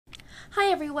Hi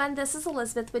everyone, this is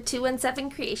Elizabeth with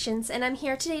 217 Creations, and I'm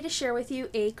here today to share with you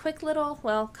a quick little,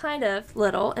 well, kind of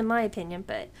little in my opinion,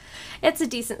 but it's a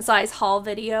decent size haul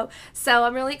video. So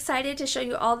I'm really excited to show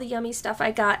you all the yummy stuff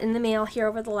I got in the mail here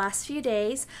over the last few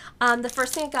days. The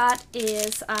first thing I got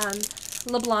is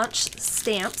Blanche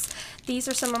stamps. These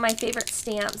are some of my favorite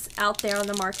stamps out there on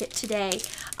the market today,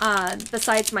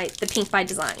 besides the Pink by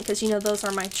Design, because you know those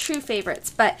are my true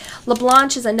favorites. But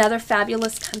Blanche is another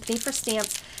fabulous company for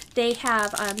stamps. They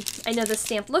have, I know the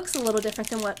stamp looks a little different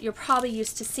than what you're probably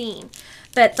used to seeing,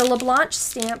 but the Blanche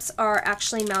stamps are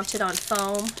actually mounted on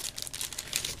foam,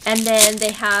 and then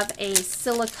they have a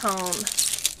silicone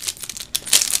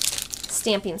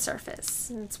stamping surface,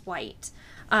 and it's white.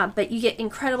 But you get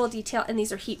incredible detail, and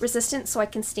these are heat resistant, so I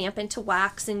can stamp into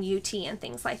wax and UT and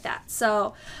things like that.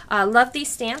 So I love these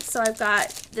stamps. So I've got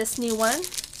this new one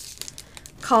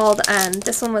called,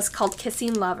 this one was called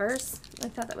Kissing Lovers. I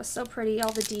thought that was so pretty,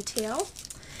 all the detail.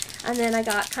 And then I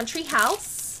got Country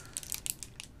House.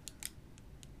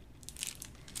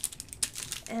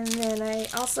 And then I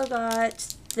also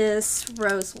got this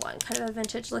rose one, kind of a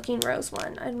vintage looking rose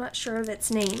one. I'm not sure of its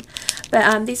name.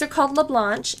 But these are called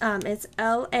Blanche. It's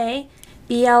L-A-B-L-A-N-C-H-E,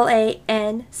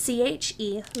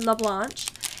 Blanche.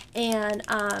 And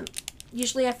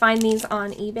usually I find these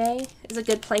on eBay. Is a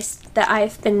good place that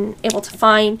I've been able to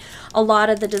find a lot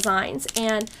of the designs.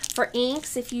 And for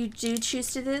inks, if you do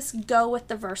choose to this, go with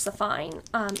the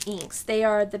VersaFine inks. They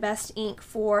are the best ink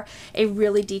for a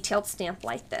really detailed stamp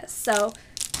like this. So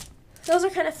those are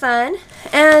kind of fun.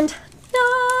 And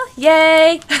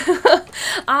yay!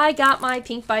 I got my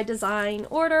Pink by Design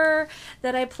order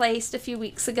that I placed a few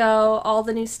weeks ago. All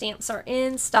the new stamps are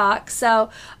in stock, so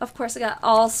of course I got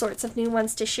all sorts of new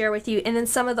ones to share with you, and then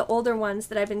some of the older ones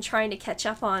that I've been trying to catch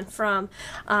up on from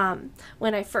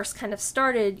when I first kind of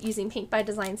started using Pink by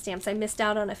Design stamps. I missed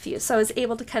out on a few, so I was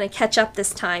able to kind of catch up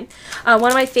this time.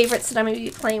 One of my favorites that I'm going to be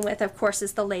playing with, of course,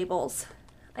 is the labels.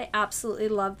 I absolutely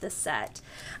love this set.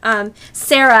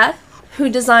 Sarah, who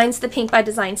designs the Pink by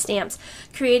Design stamps,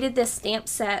 created this stamp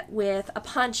set with a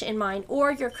punch in mind,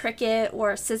 or your Cricut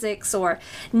or Sizzix or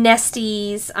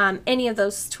Nesties. Any of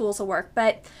those tools will work,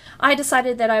 but I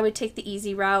decided that I would take the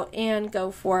easy route and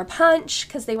go for a punch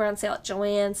because they were on sale at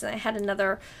Joann's, and I had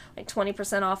another like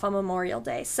 20% off on Memorial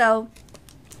Day. So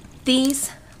these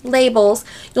labels,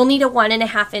 you'll need a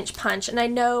 1.5 inch punch, and I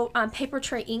know Paper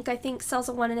Tray Ink, I think, sells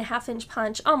a 1.5 inch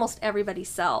punch. Almost everybody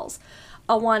sells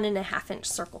a 1.5 inch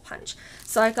circle punch.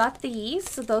 So I got these,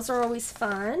 so those are always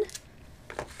fun.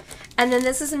 And then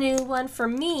this is a new one for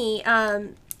me,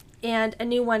 and a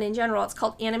new one in general. It's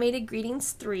called Animated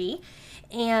Greetings 3.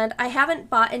 And I haven't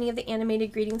bought any of the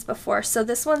animated greetings before, so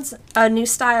this one's a new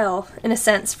style in a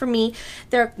sense for me.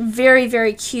 They're very,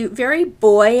 very cute, very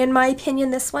boy in my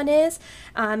opinion, this one is.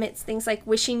 It's things like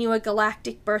wishing you a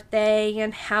galactic birthday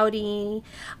and howdy.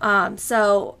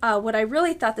 What I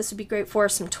really thought this would be great for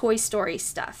is some Toy Story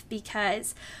stuff,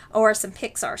 or some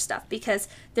Pixar stuff, because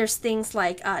there's things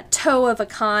like toe of a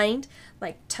kind,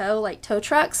 like tow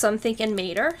truck, so I'm thinking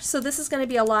Mater. So this is going to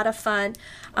be a lot of fun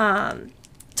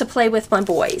to play with my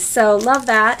boys. So love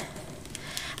that.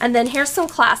 And then here's some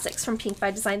classics from Pink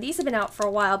by Design. These have been out for a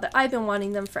while, but I've been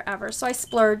wanting them forever, so I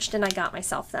splurged and I got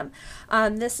myself them.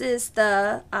 This is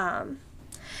the,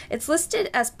 it's listed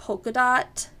as Polka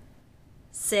Dot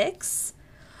 6,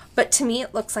 but to me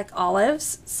it looks like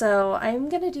olives. So I'm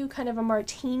going to do kind of a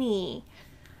martini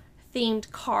themed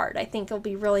card. I think it'll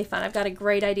be really fun. I've got a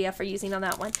great idea for using on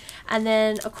that one. And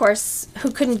then, of course,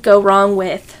 who couldn't go wrong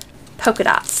with polka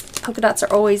dots? Polka dots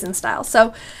are always in style.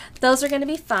 So those are going to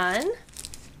be fun.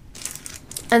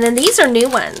 And then these are new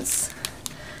ones.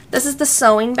 This is the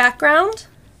sewing background.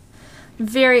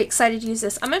 Very excited to use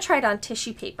this. I'm going to try it on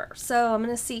tissue paper. So I'm going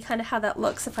to see kind of how that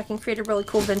looks, if I can create a really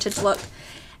cool vintage look.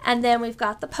 And then we've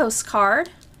got the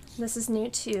postcard. This is new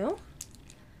too.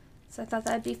 So I thought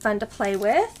that'd be fun to play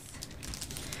with.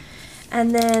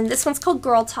 And then this one's called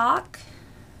Girl Talk.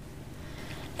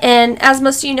 And as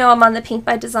most of you know, I'm on the Pink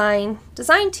by Design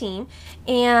team,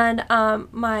 and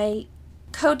my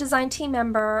co-design team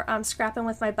member, Scrapping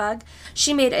with My Bug,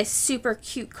 she made a super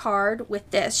cute card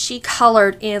with this. She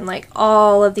colored in like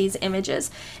all of these images,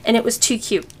 and it was too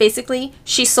cute. Basically,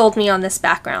 she sold me on this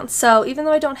background. So even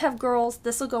though I don't have girls,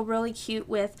 this will go really cute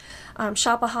with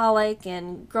Shopaholic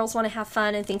and Girls Want to Have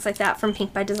Fun and things like that from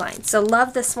Pink by Design. So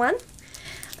love this one.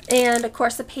 And of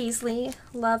course the paisley,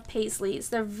 love paisleys.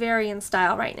 They're very in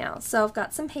style right now. So I've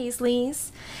got some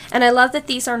paisleys, and I love that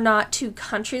these are not too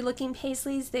country looking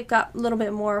paisleys. They've got a little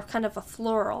bit more kind of a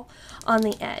floral on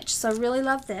the edge. So I really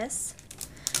love this.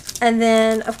 And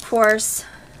then of course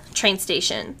Train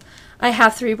Station. I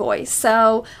have 3 boys,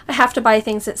 so I have to buy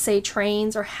things that say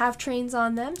trains or have trains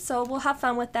on them, so we'll have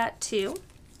fun with that too.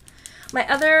 My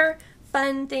other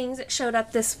fun things that showed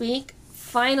up this week,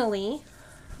 finally,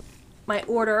 my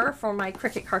order for my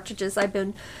Cricut cartridges I've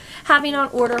been having on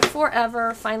order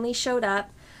forever finally showed up.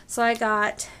 So I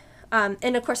got,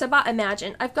 and of course I bought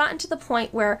Imagine. I've gotten to the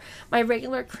point where my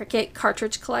regular Cricut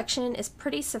cartridge collection is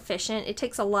pretty sufficient. It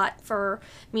takes a lot for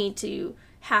me to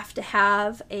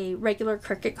have a regular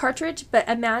Cricut cartridge, but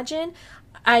Imagine,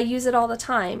 I use it all the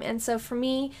time, and so for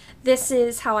me, this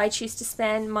is how I choose to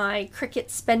spend my Cricut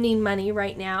spending money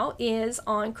right now, is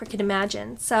on Cricut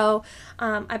Imagine. So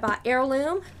I bought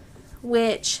Heirloom,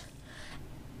 which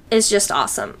is just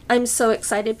awesome. I'm so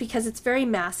excited because it's very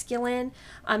masculine.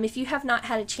 If you have not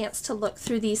had a chance to look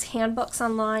through these handbooks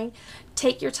online,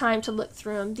 take your time to look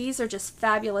through them. These are just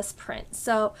fabulous prints.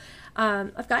 So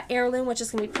I've got Heirloom, which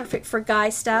is going to be perfect for guy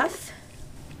stuff.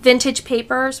 Vintage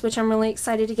papers, which I'm really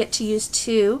excited to get to use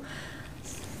too.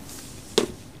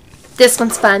 This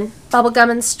one's fun.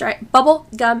 Bubblegum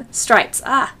stripes.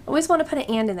 Always want to put an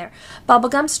and in there.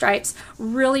 Bubblegum stripes,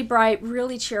 really bright,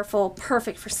 really cheerful,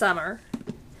 perfect for summer.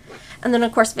 And then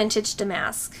of course vintage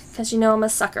damask, because you know I'm a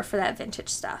sucker for that vintage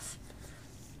stuff.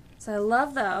 So I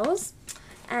love those.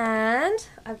 And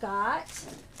I've got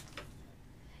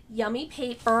Yummy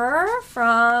paper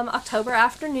from October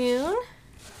Afternoon.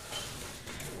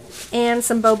 And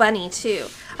some Bo Bunny too.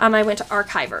 I went to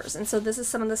Archivers, and so this is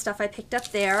some of the stuff I picked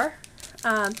up there.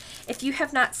 If you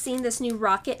have not seen this new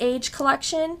Rocket Age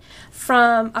collection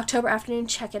from October Afternoon,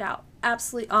 check it out.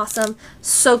 Absolutely awesome.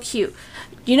 So cute.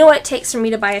 You know what it takes for me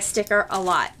to buy a sticker? A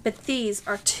lot. But these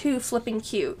are too flipping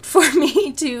cute for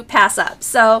me to pass up.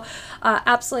 So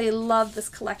absolutely love this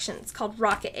collection. It's called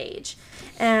Rocket Age.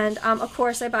 And of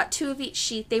course I bought 2 of each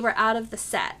sheet. They were out of the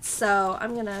set. So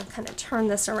I'm going to kind of turn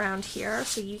this around here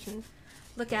so you can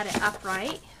look at it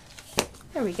upright.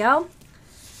 There we go.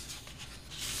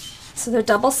 So they're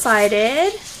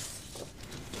double-sided.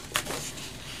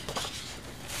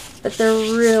 But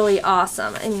they're really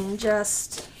awesome. I mean,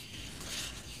 just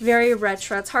very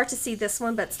retro. It's hard to see this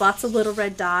one, but it's lots of little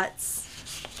red dots.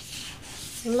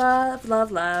 Love,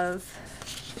 love, love.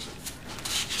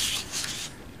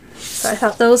 So I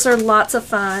thought those are lots of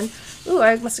fun. Ooh,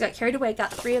 I must have got carried away.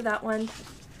 Got 3 of that one.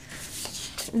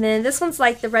 And then this one's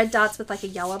like the red dots with like a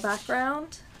yellow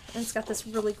background. And it's got this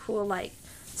really cool like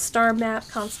star map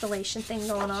constellation thing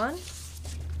going on.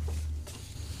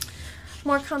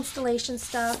 More constellation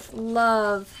stuff.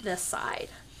 Love this side.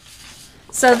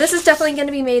 So this is definitely going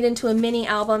to be made into a mini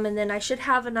album, and then I should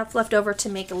have enough left over to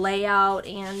make a layout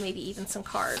and maybe even some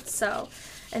cards. So,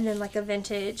 and then like a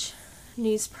vintage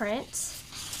newsprint.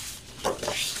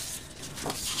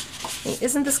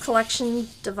 Isn't this collection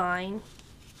divine?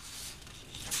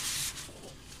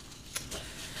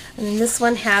 And then this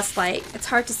one has like, it's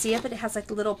hard to see it, but it has like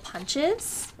little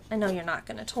punches. I know you're not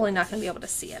gonna, totally not gonna be able to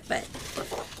see it, but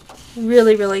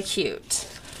really, really cute.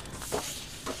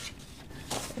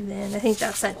 And then I think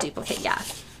that's that duplicate, yeah.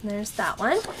 There's that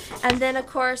one. And then of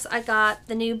course I got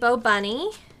the new Bo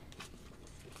Bunny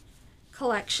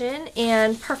collection,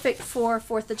 and perfect for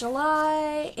 4th of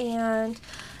July and,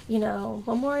 you know,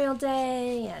 Memorial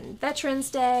Day and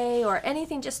Veterans Day, or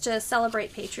anything just to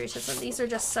celebrate patriotism. These are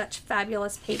just such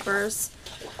fabulous papers.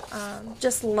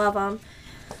 Just love them.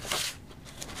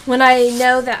 When I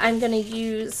know that I'm going to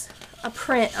use a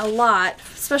print a lot,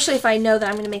 especially if I know that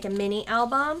I'm going to make a mini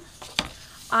album,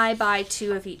 I buy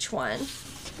 2 of each one,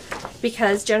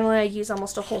 because generally I use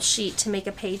almost a whole sheet to make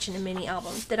a page in a mini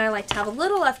album. Then I like to have a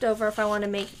little left over if I want to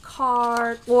make a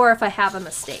card or if I have a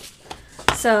mistake.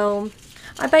 So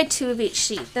I buy 2 of each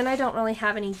sheet. Then I don't really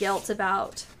have any guilt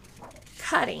about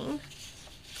cutting.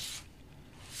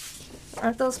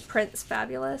 Aren't those prints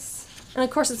fabulous? And of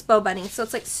course it's Bo Bunny, so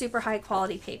it's like super high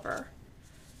quality paper.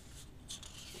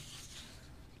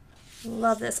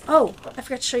 Love this. Oh, I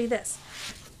forgot to show you this.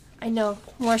 I know,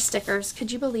 more stickers.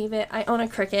 Could you believe it? I own a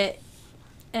Cricut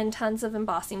and tons of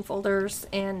embossing folders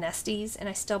and nesties, and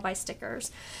I still buy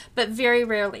stickers, but very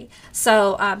rarely.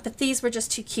 So, but these were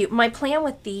just too cute. My plan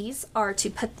with these are to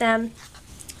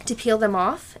peel them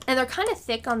off, and they're kind of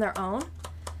thick on their own,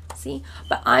 see?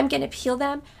 But I'm going to peel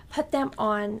them, put them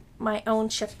on my own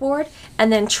chipboard, and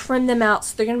then trim them out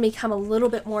so they're going to become a little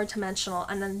bit more dimensional,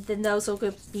 and then those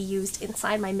will be used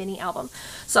inside my mini album.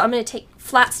 So I'm going to take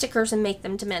flat stickers and make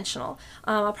them dimensional.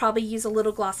 I'll probably use a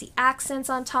little glossy accents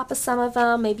on top of some of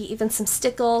them, maybe even some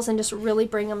stickles, and just really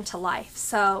bring them to life.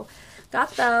 So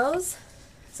got those.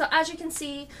 So as you can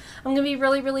see, I'm going to be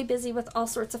really busy with all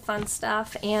sorts of fun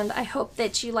stuff, and I hope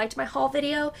that you liked my haul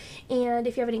video. And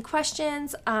if you have any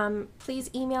questions, please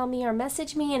email me or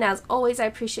message me. And as always, I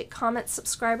appreciate comments,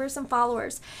 subscribers, and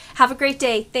followers. Have a great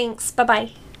day. Thanks.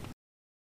 Bye-bye.